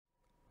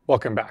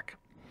Welcome back.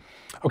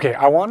 Okay,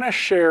 I want to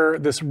share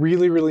this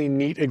really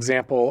neat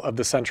example of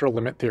the central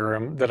limit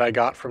theorem that I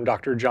got from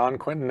Dr. John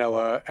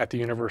Quintanilla at the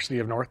University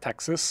of North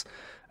Texas.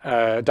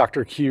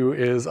 Dr. Q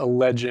is a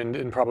legend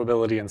in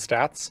probability and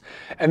stats.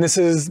 And this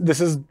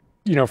is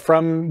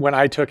from when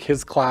I took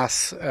his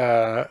class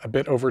a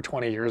bit over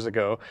 20 years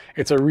ago.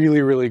 It's a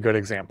really good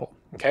example,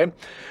 okay?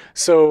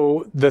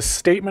 So the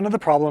statement of the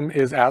problem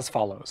is as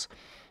follows.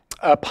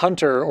 A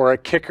punter or a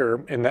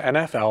kicker in the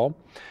NFL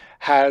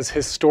has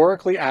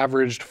historically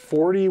averaged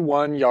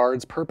 41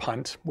 yards per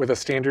punt with a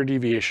standard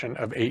deviation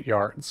of 8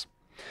 yards.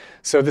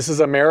 So this is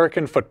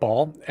American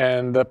football,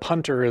 and the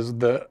punter is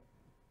the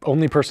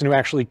only person who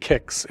actually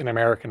kicks in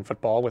American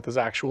football with his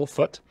actual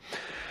foot.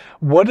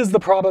 What is the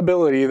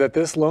probability that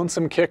this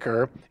lonesome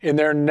kicker in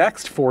their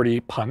next 40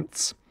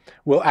 punts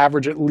will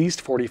average at least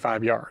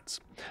 45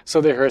 yards?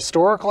 So their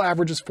historical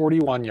average is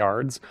 41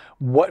 yards,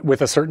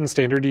 with a certain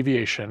standard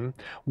deviation.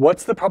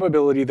 What's the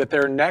probability that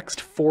their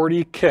next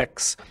 40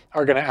 kicks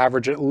are going to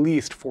average at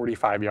least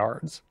 45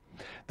 yards?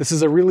 This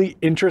is a really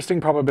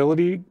interesting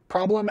probability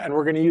problem, and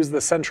we're going to use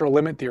the central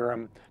limit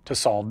theorem to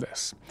solve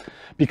this.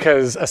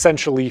 Because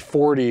essentially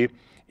 40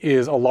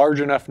 is a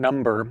large enough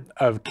number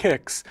of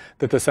kicks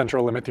that the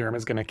central limit theorem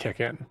is going to kick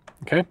in.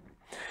 Okay,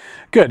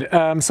 good.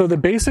 So the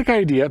basic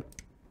idea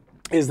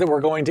is that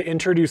we're going to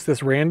introduce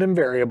this random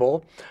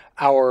variable,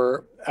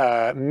 our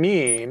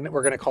mean.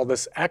 We're going to call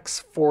this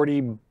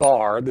x40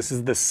 bar. This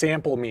is the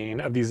sample mean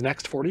of these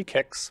next 40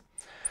 kicks.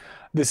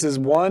 This is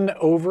 1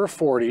 over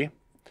 40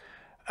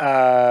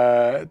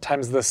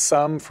 times the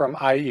sum from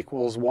I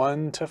equals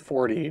 1 to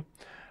 40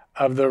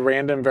 of the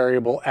random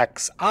variable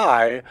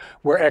xi,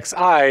 where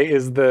xi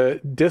is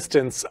the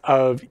distance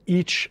of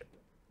each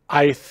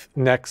ith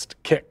next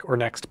kick or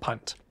next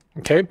punt.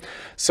 Okay,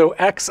 so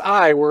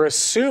xi we're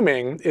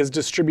assuming is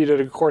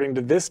distributed according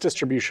to this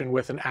distribution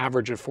with an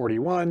average of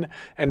 41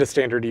 and a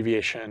standard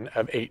deviation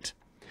of 8.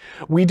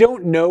 We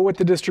don't know what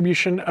the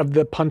distribution of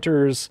the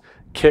punter's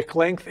kick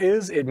length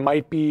is. It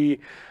might be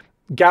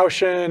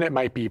Gaussian, it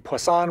might be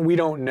Poisson, we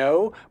don't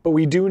know, but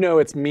we do know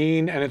its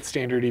mean and its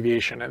standard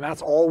deviation, and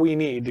that's all we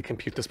need to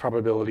compute this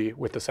probability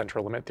with the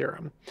central limit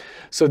theorem.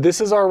 So this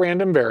is our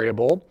random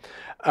variable.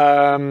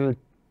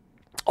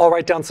 I'll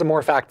write down some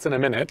more facts in a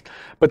minute,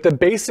 but the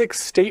basic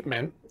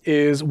statement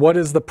is what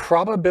is the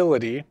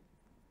probability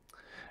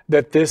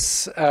that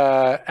this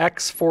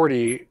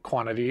x40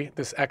 quantity,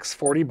 this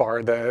x40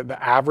 bar, the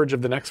average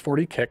of the next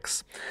 40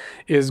 kicks,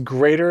 is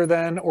greater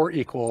than or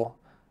equal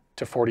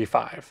to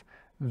 45.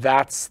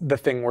 That's the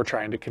thing we're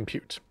trying to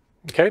compute.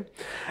 Okay.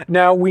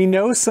 Now we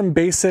know some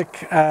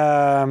basic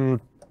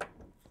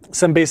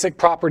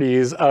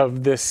properties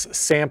of this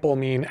sample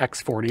mean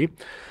x40.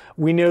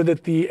 We know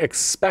that the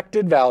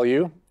expected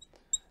value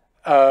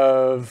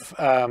of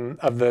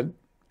the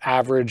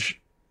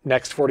average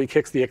next 40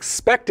 kicks, the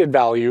expected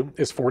value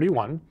is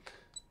 41.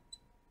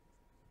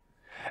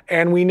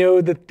 And we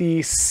know that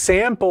the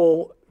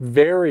sample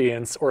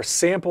variance or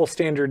sample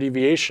standard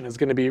deviation is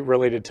going to be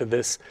related to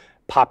this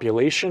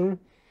population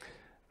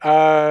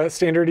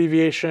standard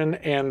deviation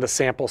and the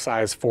sample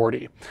size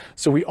 40.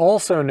 So we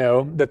also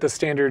know that the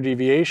standard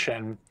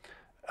deviation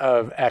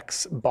of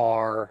x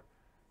bar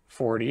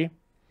 40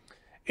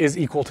 is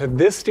equal to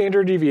this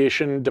standard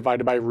deviation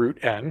divided by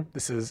root n.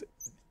 This is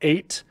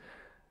 8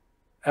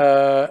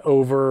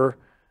 over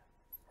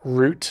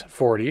root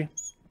 40.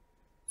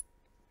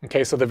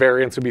 Okay, so the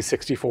variance would be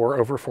 64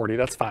 over 40.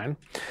 That's fine.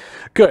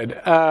 Good.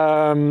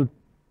 And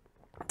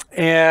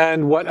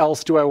what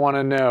else do I want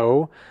to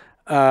know?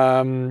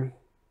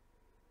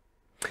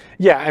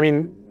 Yeah, I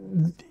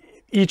mean,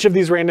 each of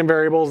these random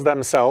variables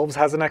themselves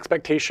has an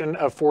expectation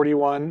of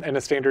 41 and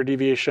a standard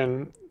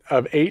deviation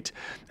of 8.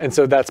 And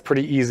so that's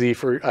pretty easy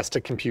for us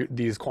to compute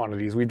these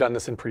quantities. We've done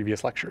this in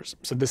previous lectures.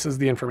 So this is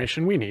the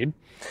information we need.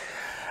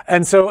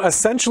 And so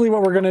essentially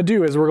what we're going to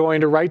do is we're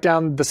going to write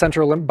down the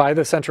central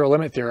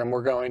limit theorem,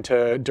 we're going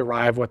to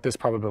derive what this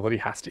probability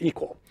has to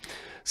equal.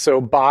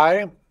 So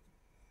by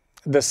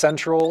the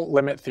central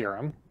limit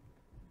theorem,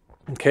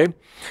 okay,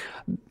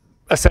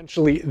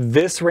 essentially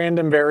this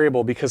random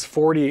variable, because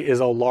 40 is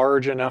a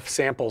large enough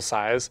sample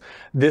size,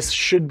 this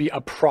should be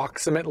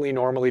approximately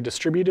normally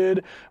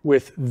distributed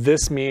with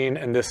this mean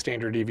and this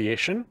standard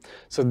deviation.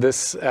 So this,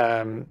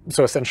 so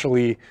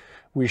essentially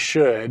we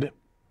should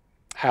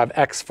have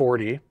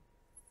x40.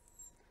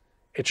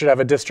 It should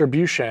have a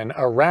distribution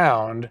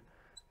around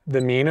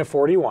the mean of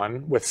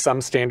 41 with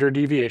some standard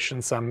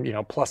deviation, some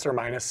plus or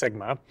minus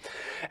sigma.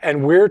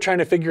 And we're trying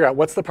to figure out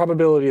what's the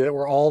probability that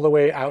we're all the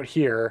way out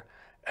here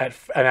at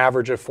an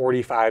average of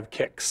 45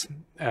 kicks,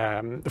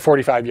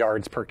 45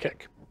 yards per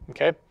kick.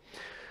 Okay,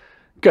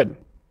 good.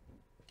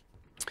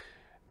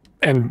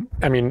 And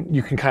I mean,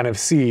 you can kind of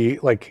see,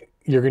 like,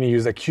 you're going to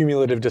use a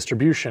cumulative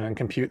distribution and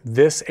compute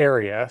this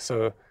area.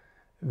 So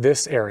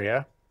this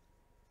area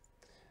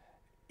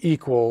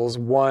equals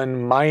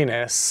 1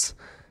 minus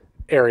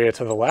area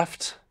to the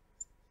left,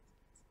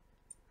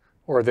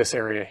 or this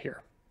area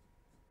here.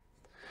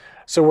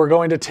 So we're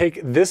going to take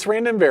this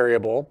random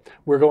variable,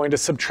 we're going to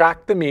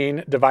subtract the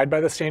mean, divide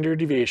by the standard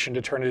deviation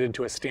to turn it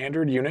into a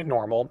standard unit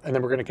normal, and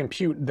then we're going to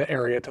compute the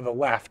area to the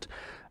left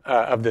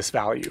of this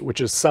value, which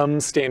is some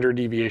standard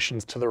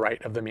deviations to the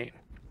right of the mean.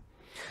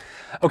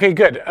 Okay,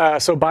 good.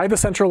 So by the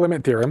central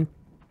limit theorem,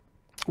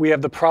 we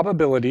have the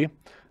probability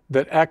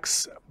that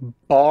x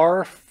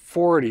bar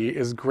 40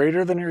 is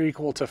greater than or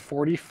equal to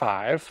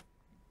 45.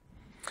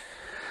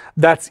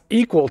 That's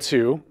equal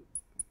to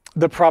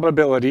the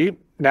probability.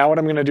 Now what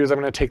I'm going to do is I'm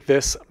going to take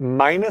this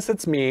minus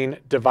its mean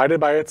divided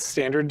by its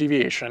standard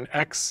deviation,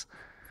 x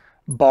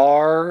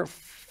bar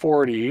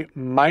 40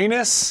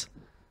 minus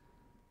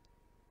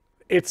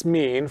its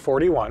mean,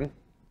 41,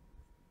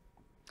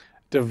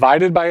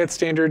 divided by its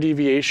standard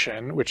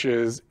deviation, which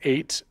is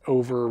 8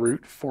 over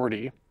root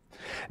 40.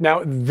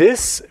 Now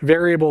this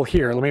variable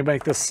here, let me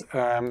make this,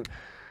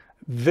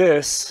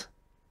 this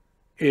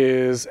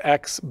is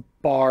x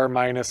bar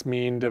minus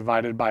mean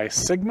divided by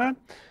sigma,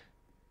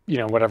 you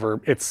know, whatever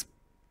its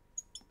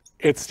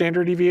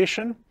standard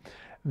deviation.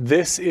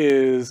 This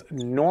is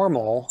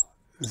normal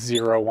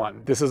 0,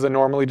 1. This is a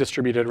normally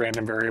distributed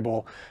random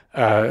variable,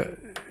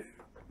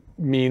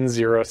 mean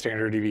 0,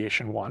 standard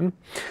deviation 1.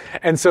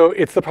 And so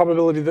it's the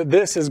probability that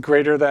this is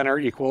greater than or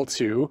equal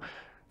to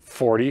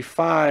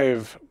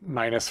 45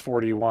 minus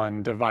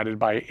 41 divided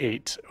by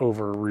 8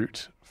 over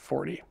root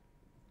 40.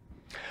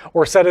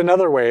 Or said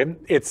another way,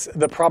 it's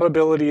the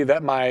probability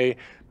that my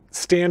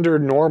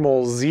standard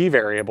normal z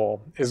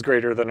variable is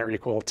greater than or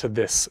equal to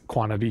this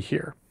quantity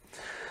here.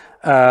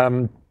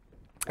 And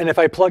if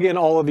I plug in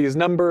all of these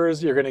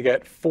numbers, you're going to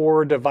get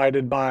 4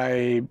 divided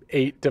by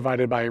 8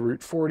 divided by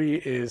root 40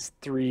 is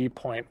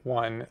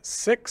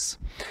 3.16.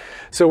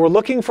 So we're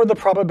looking for the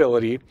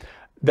probability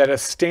that a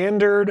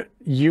standard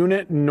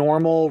unit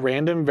normal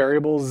random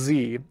variable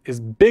z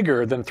is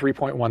bigger than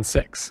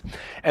 3.16.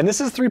 And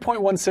this is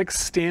 3.16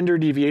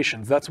 standard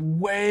deviations. That's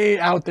way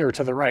out there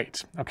to the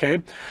right,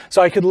 okay?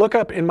 So I could look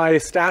up in my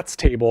stats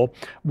table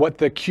what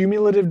the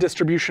cumulative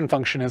distribution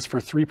function is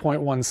for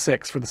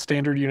 3.16 for the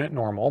standard unit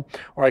normal,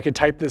 or I could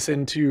type this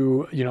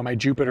into, you know, my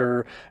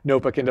Jupyter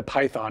notebook into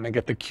Python and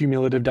get the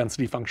cumulative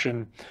density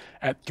function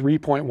at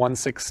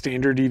 3.16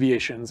 standard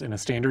deviations in a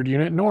standard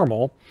unit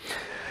normal.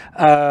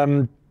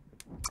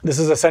 This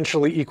is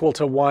essentially equal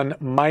to 1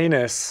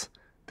 minus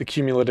the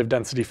cumulative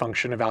density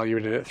function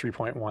evaluated at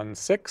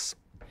 3.16.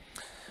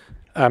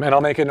 And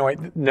I'll make a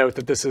note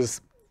that this is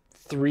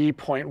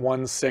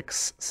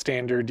 3.16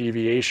 standard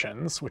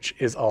deviations, which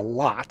is a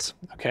lot,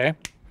 okay?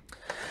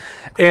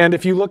 And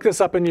if you look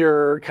this up in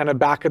your kind of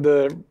back of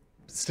the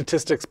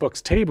statistics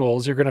books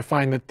tables, you're going to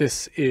find that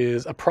this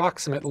is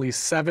approximately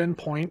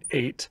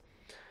 7.8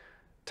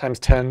 times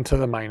 10 to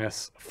the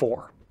minus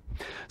 4.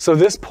 So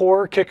this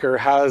poor kicker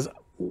has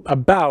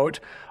about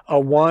a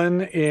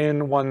 1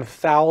 in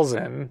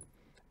 1,000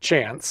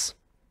 chance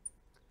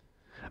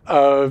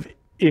of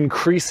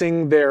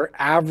increasing their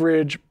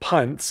average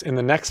punts in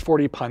the next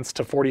 40 punts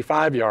to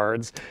 45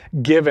 yards,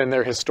 given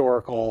their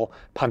historical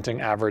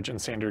punting average and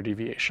standard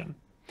deviation.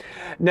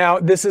 Now,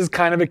 this is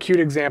kind of a cute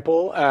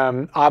example.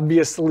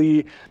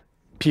 Obviously,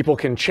 people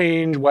can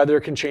change, weather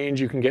can change,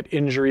 you can get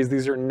injuries.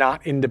 These are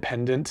not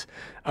independent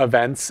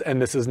events,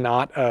 and this is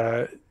not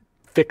a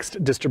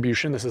fixed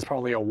distribution. This is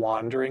probably a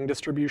wandering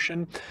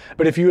distribution.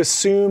 But if you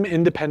assume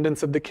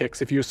independence of the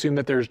kicks, if you assume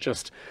that there's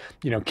just,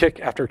 you know, kick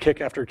after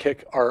kick after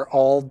kick are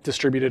all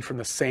distributed from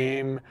the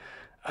same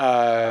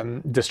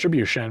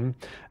distribution,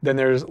 then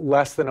there's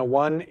less than a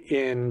 1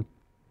 in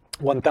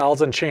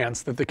 1,000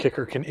 chance that the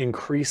kicker can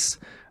increase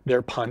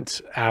their punt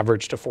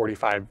average to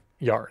 45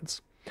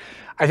 yards.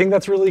 I think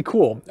that's really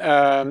cool.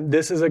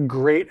 This is a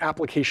great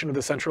application of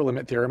the central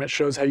limit theorem. It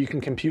shows how you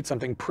can compute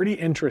something pretty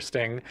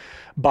interesting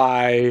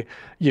by,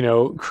 you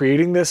know,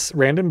 creating this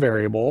random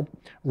variable,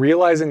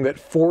 realizing that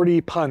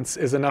 40 punts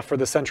is enough for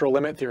the central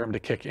limit theorem to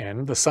kick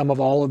in. The sum of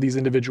all of these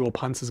individual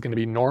punts is going to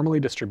be normally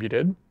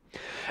distributed.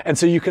 And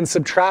so you can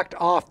subtract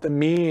off the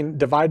mean,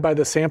 divide by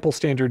the sample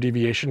standard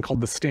deviation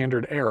called the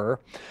standard error.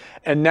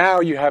 And now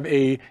you have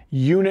a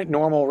unit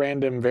normal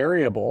random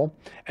variable,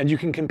 and you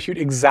can compute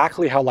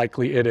exactly how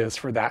likely it is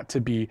for that to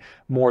be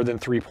more than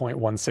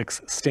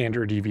 3.16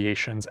 standard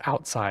deviations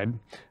outside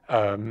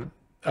of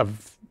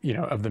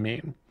the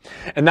mean.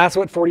 And that's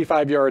what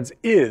 45 yards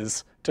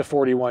is to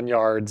 41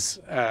 yards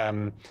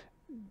in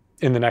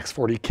the next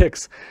 40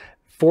 kicks.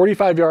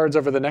 45 yards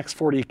over the next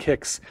 40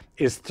 kicks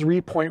is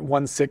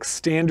 3.16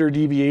 standard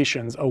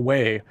deviations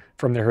away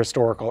from their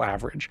historical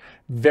average.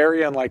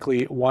 Very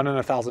unlikely, 1 in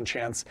 1,000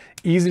 chance,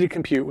 easy to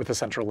compute with the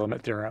central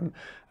limit theorem.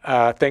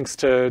 Thanks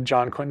to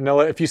John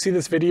Quintanilla. If you see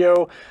this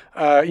video,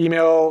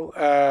 email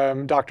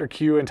Dr.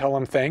 Q and tell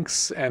him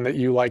thanks and that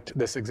you liked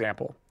this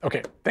example.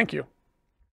 Okay, thank you.